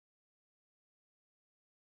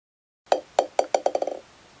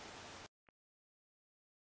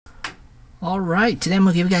Alright, today I'm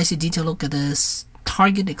going to give you guys a detailed look at this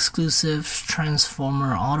Target exclusive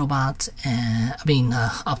Transformer Autobot, and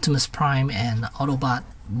Optimus Prime and Autobot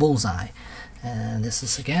Bullseye. And this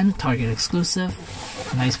is again Target exclusive.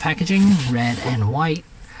 Nice packaging, red and white.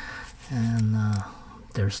 And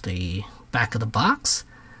there's the back of the box.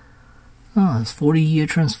 Oh, it's 40-year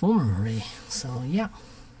Transformer already. So yeah,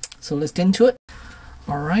 so let's get into it.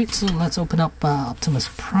 Alright, so let's open up Optimus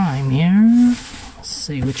Prime here. Let's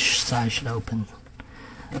see which side should I open.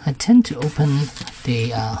 I tend to open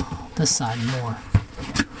the this side more,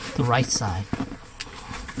 the right side.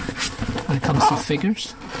 When it comes to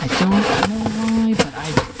figures, I don't know why,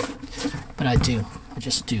 but I do. I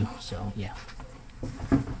just do. So yeah.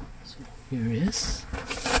 So here it is.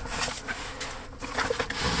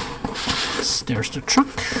 There's the truck.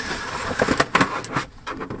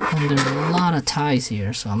 And there's a lot of ties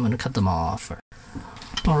here, so I'm gonna cut them all off.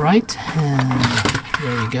 Alright, and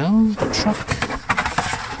there we go, the truck.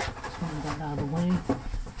 Move that out of the way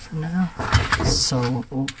for now. So,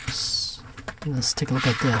 oops. Let's take a look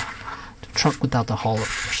at the truck without the hauler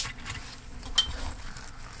first.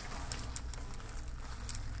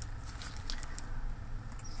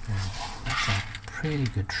 So, that's a pretty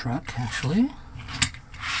good truck, actually.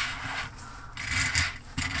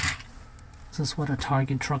 This is what a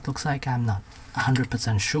Target truck looks like. I'm not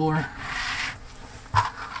 100% sure.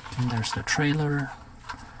 And there's the trailer.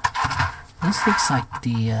 This looks like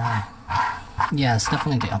the, yeah, it's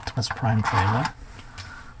definitely the Optimus Prime trailer.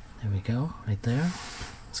 There we go, right there.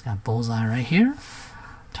 It's got Bullseye right here.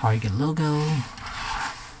 Target logo.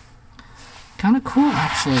 Kind of cool,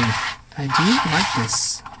 actually. I do like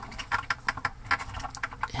this.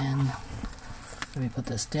 And let me put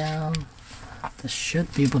this down. This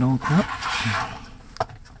should be able to open up.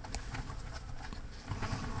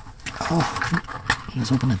 Oh,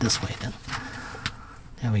 let's open it this way then.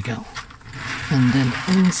 There we go. And then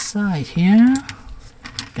inside here,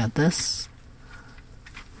 got this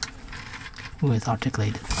with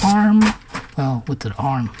articulated arm. Well, with the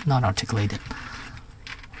arm not articulated.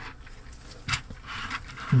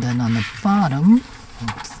 And then on the bottom,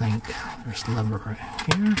 I think there's a lever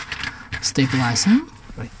right here. Stabilize him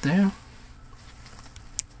right there.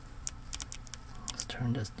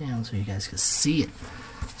 Turn this down so you guys can see it.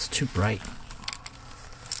 It's too bright.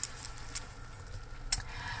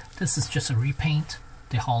 This is just a repaint.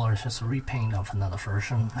 The hauler is just a repaint of another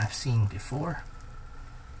version I've seen before.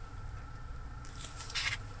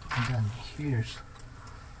 And then here's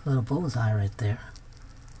a little Bullseye right there.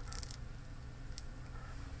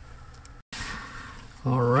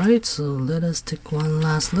 Alright, so let us take one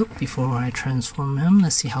last look before I transform him.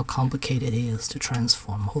 Let's see how complicated he is to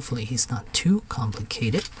transform. Hopefully he's not too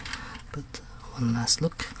complicated. But one last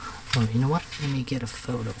look. Oh, you know what? Let me get a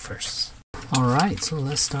photo first. Alright, so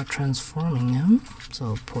let's start transforming him.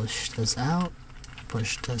 So push this out,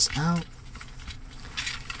 push this out.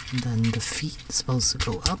 And then the feet is supposed to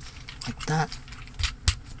go up like that.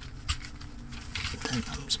 Then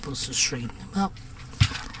I'm supposed to straighten him up.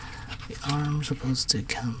 The arm's supposed to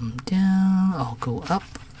come down. I'll go up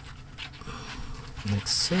like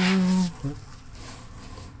so.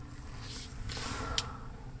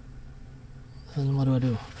 And what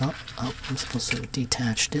do? Oh, I'm supposed to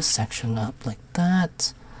detach this section up like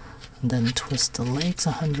that. And then twist the legs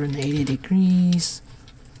 180 degrees.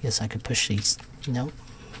 Guess I could push these. Nope.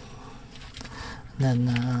 And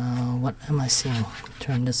then what am I seeing?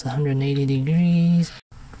 Turn this 180 degrees.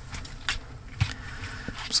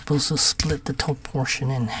 Supposed to split the top portion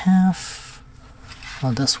in half.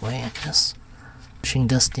 Well, this way, I guess. Pushing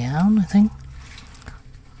this down, I think.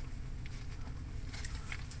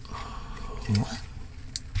 What?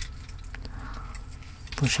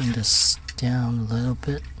 Pushing this down a little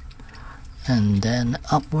bit. And then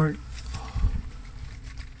upward.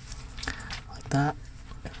 Like that.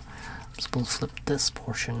 I'm supposed to flip this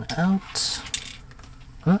portion out.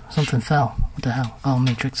 Oh, something fell. What the hell? Oh,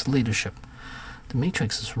 Matrix leadership. The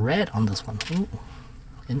matrix is red on this one. Ooh,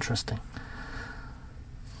 interesting.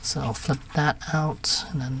 So I'll flip that out,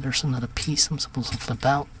 and then there's another piece I'm supposed to flip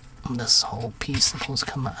out. And this whole piece is supposed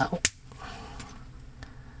to come out.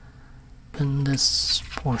 Pin this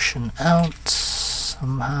portion out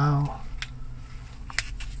somehow.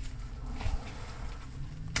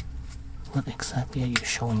 What exactly are you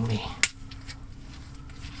showing me?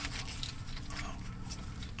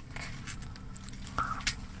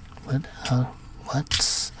 What?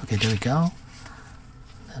 What? Okay, there we go.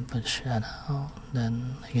 Then push that out.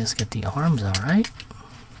 Then I guess get the arms out, right?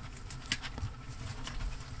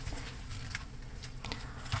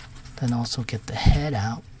 Then also get the head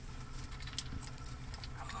out.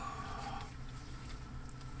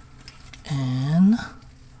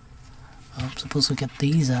 supposed to get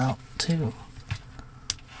these out too.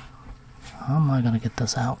 How am I gonna get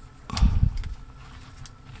this out?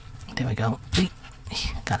 There we go.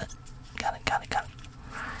 Got it. Got it.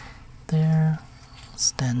 There.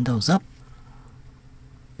 Stand those up.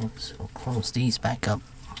 Oops, we'll close these back up.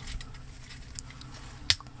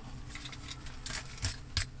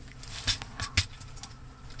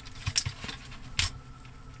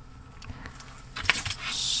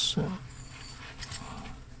 So,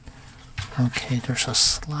 okay, there's a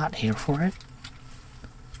slot here for it.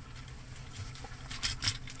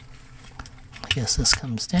 I guess this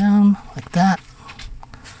comes down like that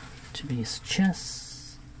to be his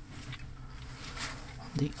chest.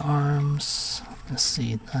 The arms, let's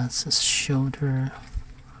see, that's his shoulder.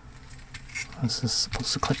 This is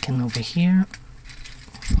supposed to click in over here.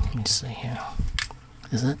 Let me see here.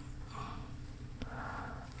 Is it?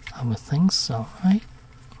 I would think so, right?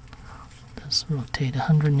 Let's rotate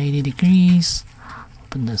 180 degrees.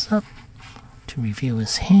 Open this up to reveal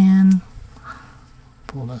his hand.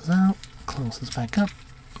 Pull this out. Close this back up.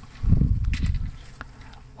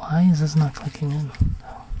 Why is this not clicking in?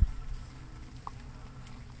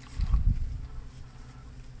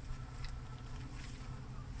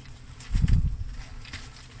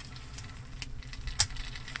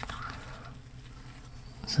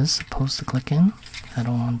 Is this supposed to click in? I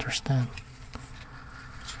don't understand.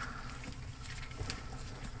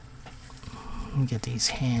 Let me get these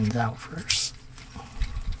hands out first.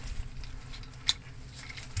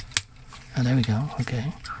 Oh, there we go.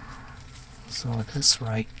 Okay. So it is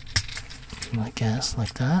right. I guess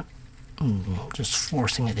like that. Just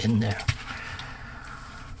forcing it in there.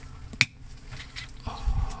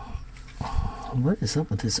 What is up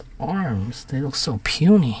with his arms? They look so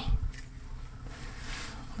puny.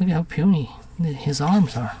 Look at how puny his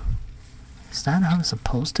arms are. Is that how it's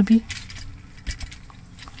supposed to be?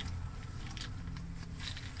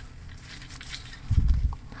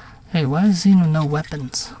 Hey, why is he with no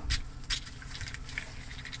weapons?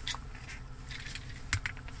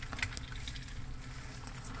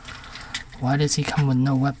 Why does he come with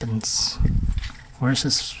no weapons? Where's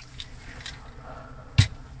his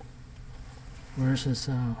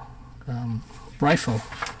rifle?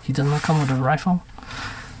 He does not come with a rifle?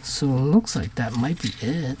 So it looks like that might be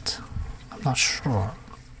it. I'm not sure.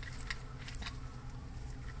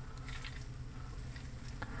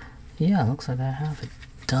 Yeah, it looks like I have it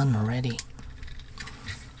done already.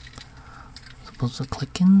 Supposed to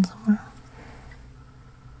click in somewhere?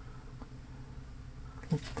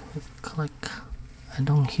 Click. I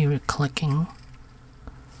don't hear it clicking.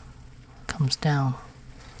 It comes down.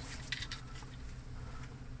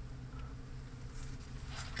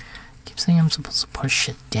 Keep saying I'm supposed to push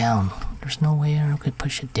it down. There's no way I could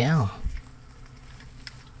push it down.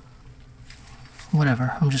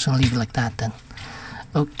 Whatever, I'm just gonna leave it like that then.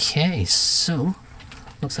 Okay, so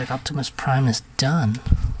looks like Optimus Prime is done.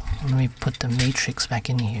 Let me put the matrix back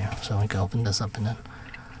in here. So I can open this up and then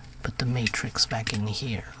put the matrix back in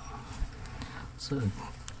here. So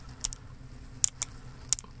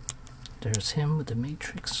there's him with the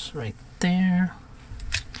matrix right there.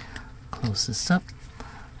 Close this up.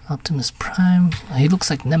 Optimus Prime. He looks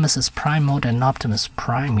like Nemesis Prime mode and Optimus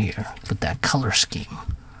Prime here with that color scheme.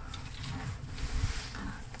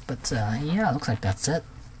 But yeah, looks like that's it.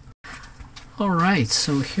 Alright,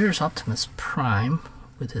 so here's Optimus Prime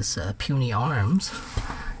with his puny arms.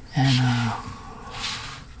 And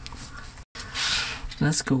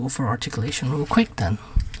let's go over articulation real quick then.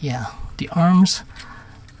 Yeah, the arms,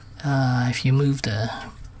 if you move the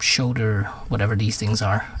shoulder, whatever these things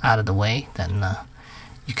are, out of the way, then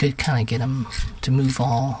you could kind of get them to move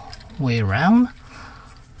all the way around.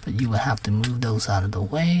 But you would have to move those out of the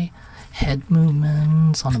way. Head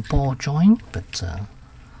movements on the ball joint, but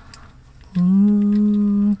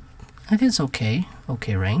I guess okay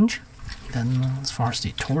range. Then as far as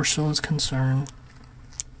the torso is concerned,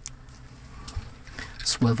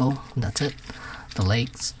 swivel, that's it. The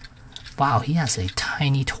legs, wow, he has a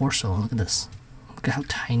tiny torso. Look at this. Look at how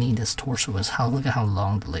tiny this torso is. Look at how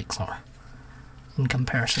long the legs are in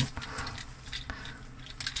comparison.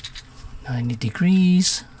 90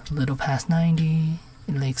 degrees, a little past 90.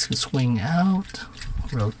 Legs could swing out,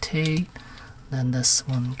 rotate, then this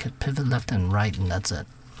one could pivot left and right, and that's it.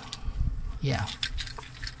 Yeah.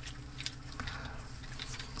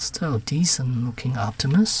 Still decent looking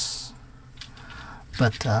Optimus,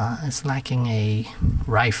 but it's lacking a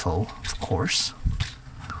rifle, of course.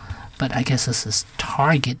 But I guess this is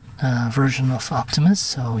Target version of Optimus,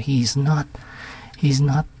 so he's not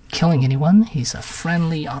killing anyone. He's a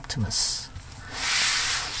friendly Optimus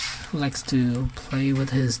who likes to play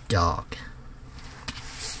with his dog.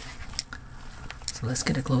 So let's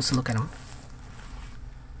get a closer look at him.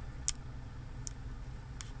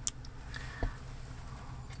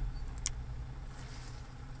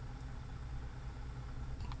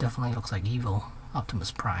 Definitely looks like evil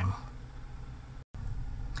Optimus Prime.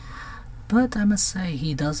 But I must say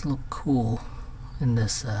he does look cool in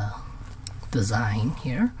this design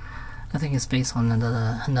here. I think it's based on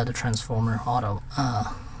another Transformer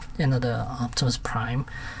another Optimus Prime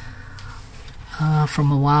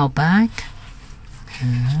from a while back.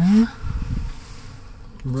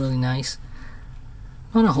 Really nice.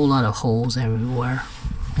 Not a whole lot of holes everywhere.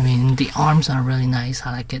 I mean, the arms are really nice.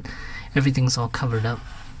 I like it. Everything's all covered up.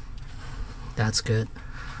 That's good.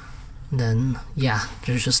 Then, yeah,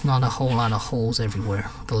 there's just not a whole lot of holes everywhere.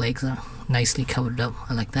 The legs are nicely covered up.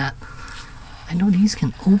 I like that. I know these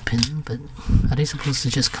can open, but are they supposed to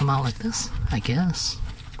just come out like this? I guess.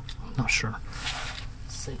 Not sure.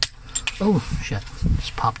 Let's see. Oh, shit.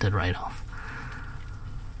 Just popped it right off.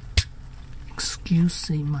 Excuse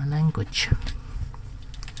my language.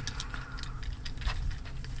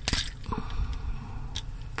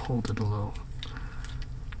 Pulled it a little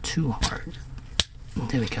too hard.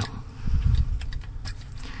 There we go.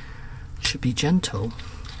 Should be gentle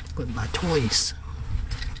with my toys.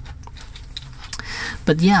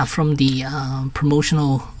 But yeah, from the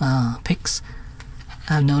promotional pics,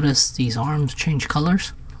 I've noticed these arms change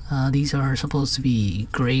colors. These are supposed to be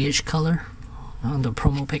grayish color on the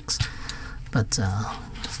promo pics, but the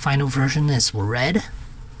final version is red.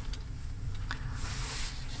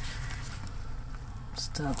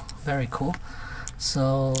 Still very cool.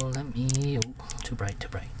 So let me, too bright.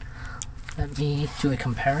 Let me do a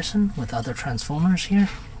comparison with other Transformers here.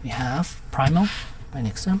 We have Primo right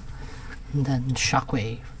next to him, and then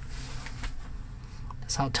Shockwave.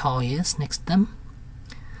 That's how tall he is next to them.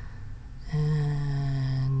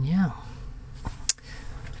 And yeah,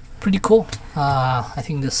 pretty cool. I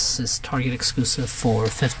think this is Target exclusive for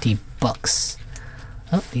 $50.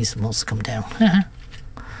 Oh, these are supposed to come down.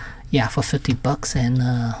 Yeah, for $50, and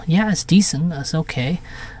yeah, it's decent. It's okay.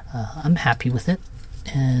 I'm happy with it.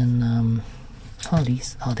 And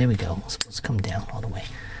oh, there we go. It's supposed to come down all the way.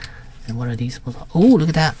 And what are these supposed to? Oh, look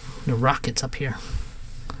at that! The rockets up here.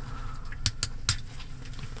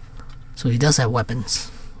 So he does have weapons.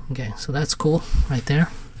 Okay, so that's cool right there.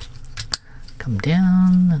 Come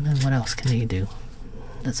down, and then what else can he do?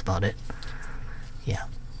 That's about it. Yeah.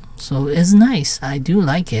 So it's nice. I do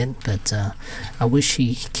like it, but I wish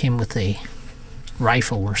he came with a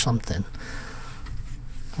rifle or something.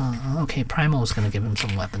 Okay, Primo's gonna give him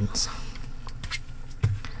some weapons.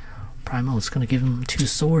 Primo's gonna give him 2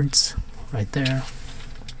 swords right there.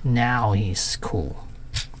 Now he's cool.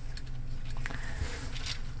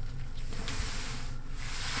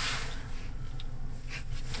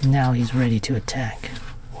 Now he's ready to attack.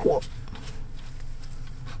 Whoa.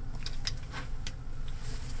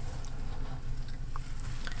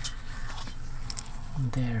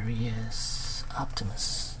 There he is,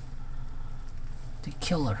 Optimus. The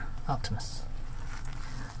killer Optimus.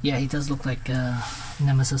 Yeah, he does look like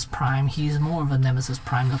Nemesis Prime. He's more of a Nemesis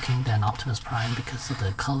Prime looking than Optimus Prime because of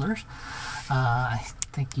the colors. I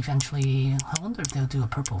think eventually, I wonder if they'll do a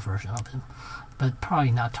purple version of him, but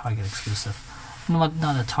probably not Target exclusive. Not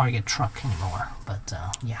a Target truck anymore, but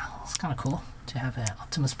yeah, it's kind of cool to have an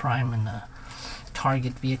Optimus Prime in a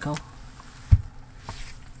Target vehicle.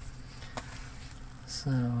 So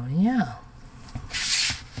yeah,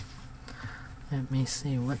 let me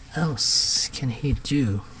see, what else can he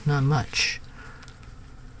do? Not much.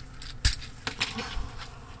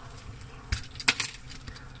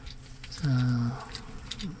 So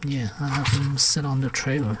yeah, I'll have him sit on the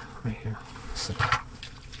trailer right here. So,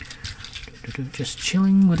 just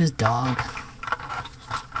chilling with his dog,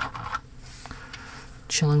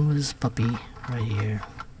 chilling with his puppy right here.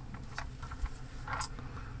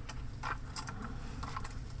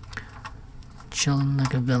 Chilling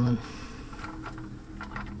like a villain.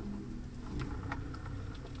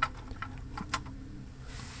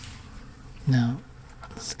 Now,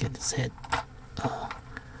 let's get his head.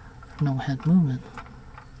 No head movement.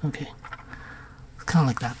 Okay. It's kind of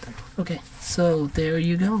like that then. Okay, so there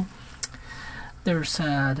you go. There's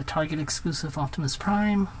the Target exclusive Optimus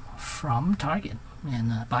Prime from Target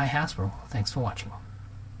and by Hasbro. Thanks for watching.